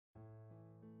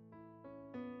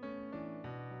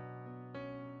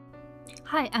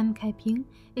Hi, I'm Kaiping,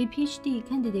 a PhD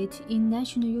candidate in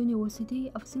National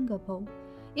University of Singapore.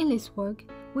 In this work,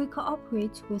 we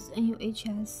cooperate with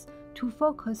NUHS to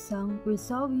focus on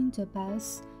resolving the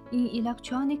bias in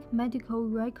electronic medical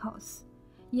records,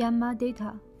 EMR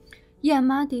data.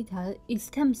 EMR data is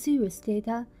time series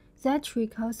data that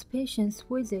records patients'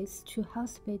 visits to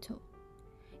hospital.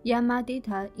 EMR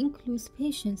data includes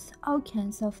patients' all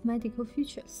kinds of medical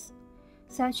features,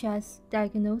 such as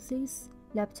diagnosis,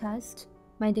 lab tests,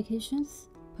 medications,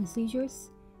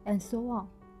 procedures, and so on.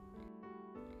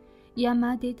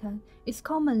 EMR data is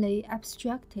commonly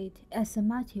abstracted as a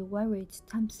multivariate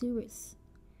time series,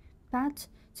 but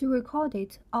the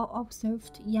recorded or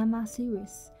observed EMR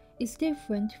series is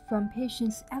different from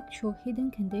patients' actual hidden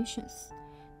conditions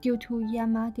due to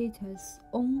EMR data's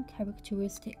own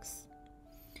characteristics.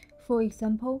 For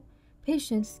example,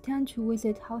 patients tend to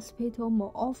visit hospital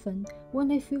more often when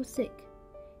they feel sick,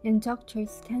 and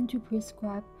doctors tend to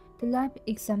prescribe the lab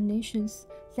examinations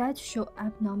that show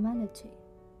abnormality.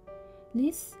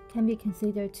 This can be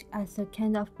considered as a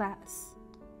kind of bias.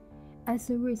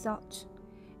 As a result,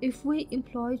 if we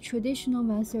employ traditional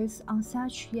methods on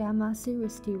such EMR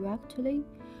series directly,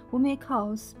 we may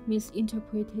cause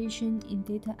misinterpretation in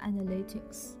data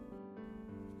analytics.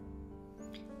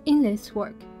 In this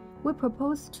work, we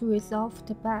propose to resolve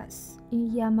the bias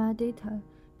in EMR data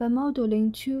by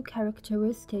modeling two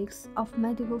characteristics of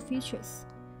medical features: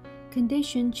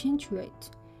 condition change rate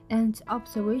and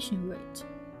observation rate.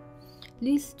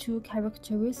 These two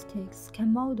characteristics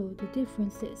can model the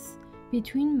differences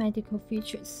between medical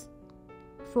features.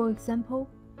 For example,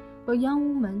 a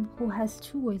young woman who has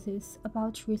two visits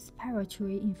about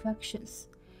respiratory infections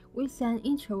with an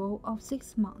interval of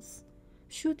 6 months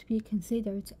should be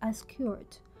considered as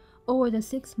cured over the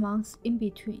 6 months in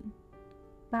between.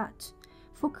 But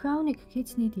for chronic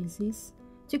kidney disease,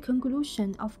 the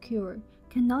conclusion of cure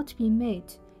cannot be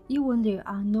made even there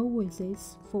are no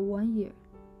visits for 1 year.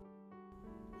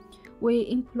 We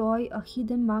employ a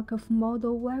hidden Markov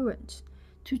model variant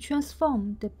to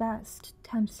transform the biased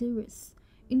time series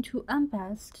into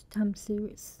unbiased time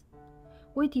series.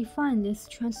 We define this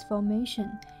transformation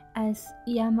as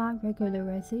EMR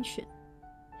regularization.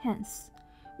 Hence,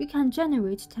 we can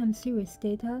generate time series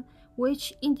data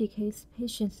which indicates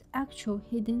patients' actual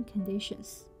hidden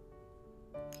conditions.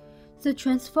 The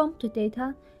transformed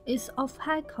data is of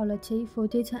high quality for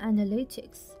data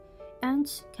analytics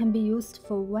and can be used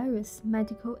for various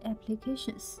medical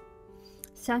applications,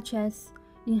 such as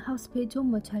in-hospital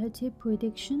mortality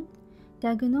prediction,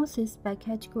 diagnosis by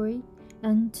category,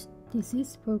 and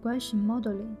disease progression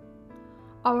modeling.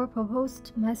 Our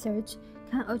proposed method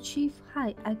can achieve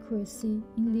high accuracy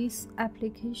in these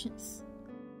applications.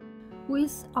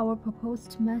 With our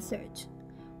proposed method,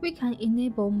 we can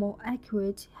enable more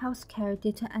accurate healthcare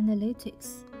data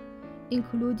analytics,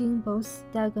 including both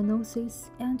diagnosis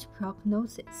and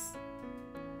prognosis.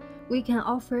 We can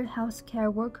offer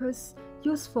healthcare workers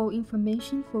useful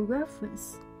information for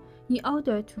reference in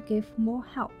order to give more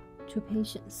help to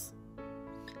patients.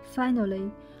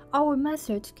 Finally, our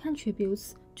method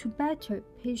contributes to better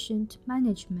patient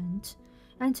management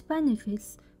and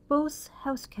benefits both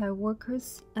healthcare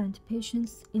workers and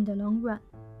patients in the long run.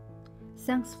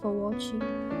 Thanks for watching.